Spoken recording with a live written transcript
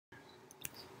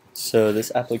So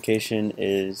this application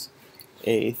is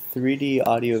a 3D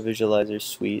audio visualizer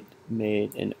suite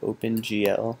made in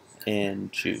OpenGL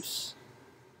and JUCE.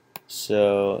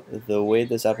 So the way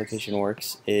this application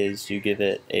works is you give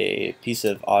it a piece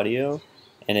of audio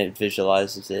and it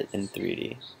visualizes it in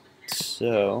 3D.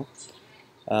 So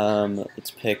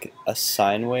let's pick a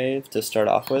sine wave to start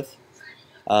off with.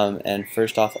 And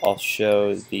first off, I'll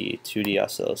show the 2D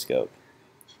oscilloscope.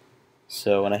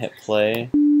 So when I hit play,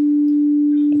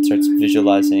 it starts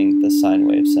visualizing the sine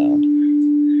wave sound.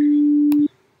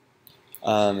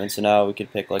 And so now we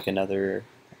could pick like another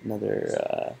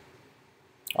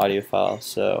audio file.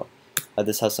 So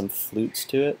this has some flutes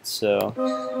to it, so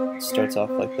it starts off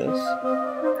like this.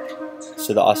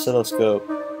 So the oscilloscope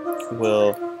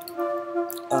will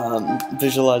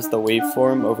visualize the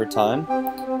waveform over time,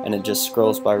 and it just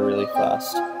scrolls by really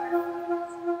fast.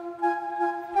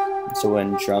 So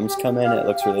when drums come in, it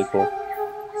looks really cool.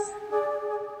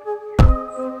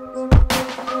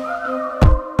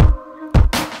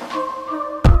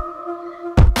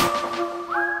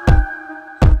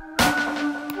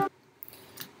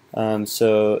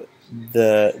 So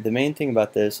the main thing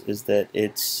about this is that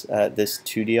it's this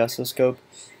 2D oscilloscope.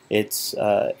 It's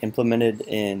implemented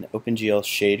in OpenGL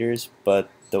Shaders, but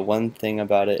the one thing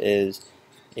about it is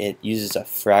it uses a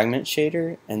fragment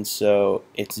shader, and so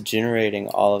it's generating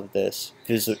all of this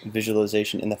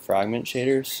visualization in the fragment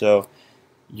shader. So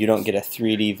you don't get a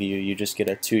 3D view, you just get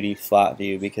a 2D flat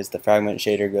view, because the fragment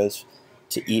shader goes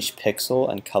to each pixel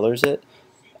and colors it.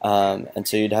 And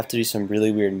so you'd have to do some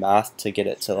really weird math to get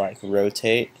it to like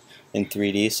rotate in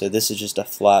 3D. So this is just a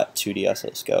flat 2D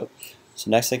oscilloscope. So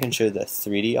next I can show the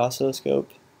 3D oscilloscope.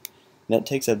 And that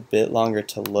takes a bit longer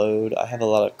to load. I have a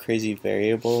lot of crazy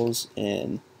variables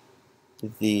in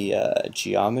the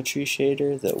geometry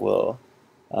shader that will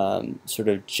sort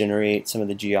of generate some of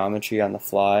the geometry on the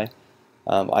fly.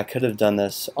 I could have done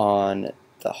this on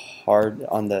the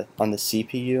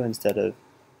CPU instead of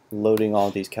loading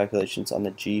all these calculations on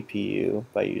the GPU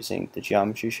by using the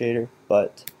geometry shader,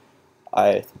 but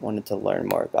I wanted to learn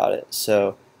more about it.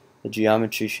 So the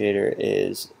geometry shader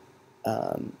is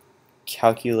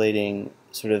calculating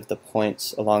sort of the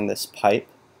points along this pipe,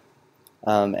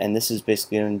 and this is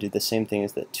basically going to do the same thing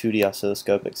as the 2D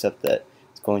oscilloscope, except that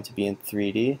it's going to be in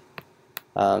 3D.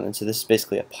 And so this is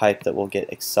basically a pipe that will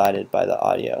get excited by the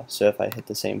audio. So if I hit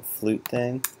the same flute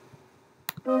thing,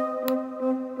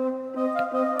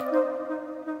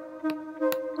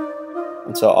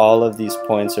 and so all of these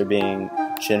points are being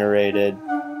generated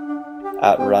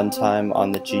at runtime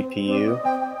on the GPU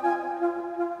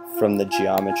from the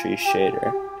geometry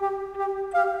shader.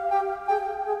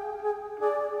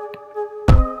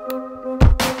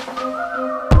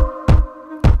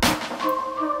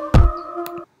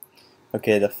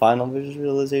 Okay, the final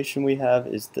visualization we have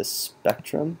is the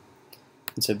spectrum.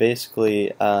 And so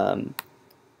basically,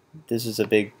 this is a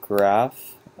big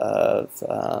graph of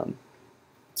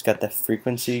it's got the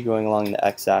frequency going along the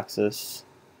x-axis,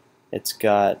 it's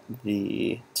got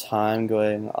the time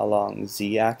going along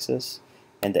z-axis,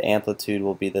 and the amplitude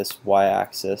will be this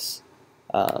y-axis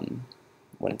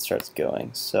when it starts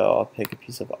going. So I'll pick a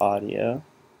piece of audio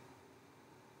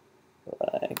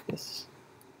like this.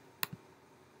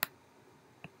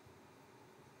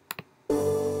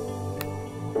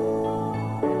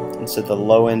 And so the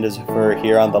low end is over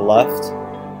here on the left,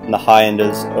 and the high end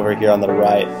is over here on the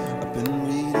right.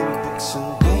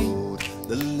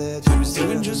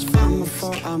 Doing just fine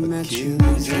before I met you.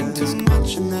 Drink too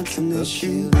much and that's an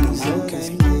issue.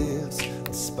 Okay.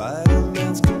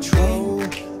 Spider-Man's control.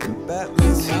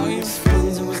 Batman's how your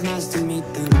friends. It was nice to meet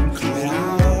them, but I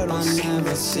hope I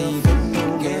never see them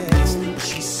again.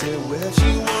 She said, where'd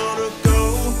you wanna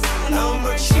go? And how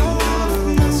much you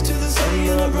wanna miss to the city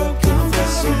of a broken for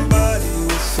somebody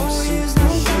with some suits, no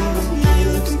suits.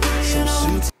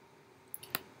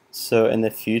 So in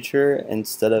the future,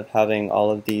 instead of having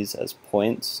all of these as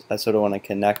points, I sort of want to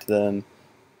connect them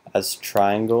as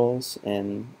triangles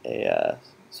in a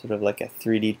sort of like a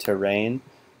 3D terrain.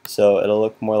 So it'll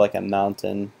look more like a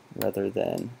mountain rather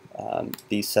than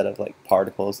these set of like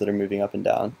particles that are moving up and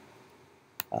down.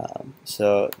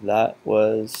 So that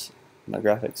was my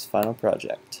graphics final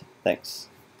project. Thanks.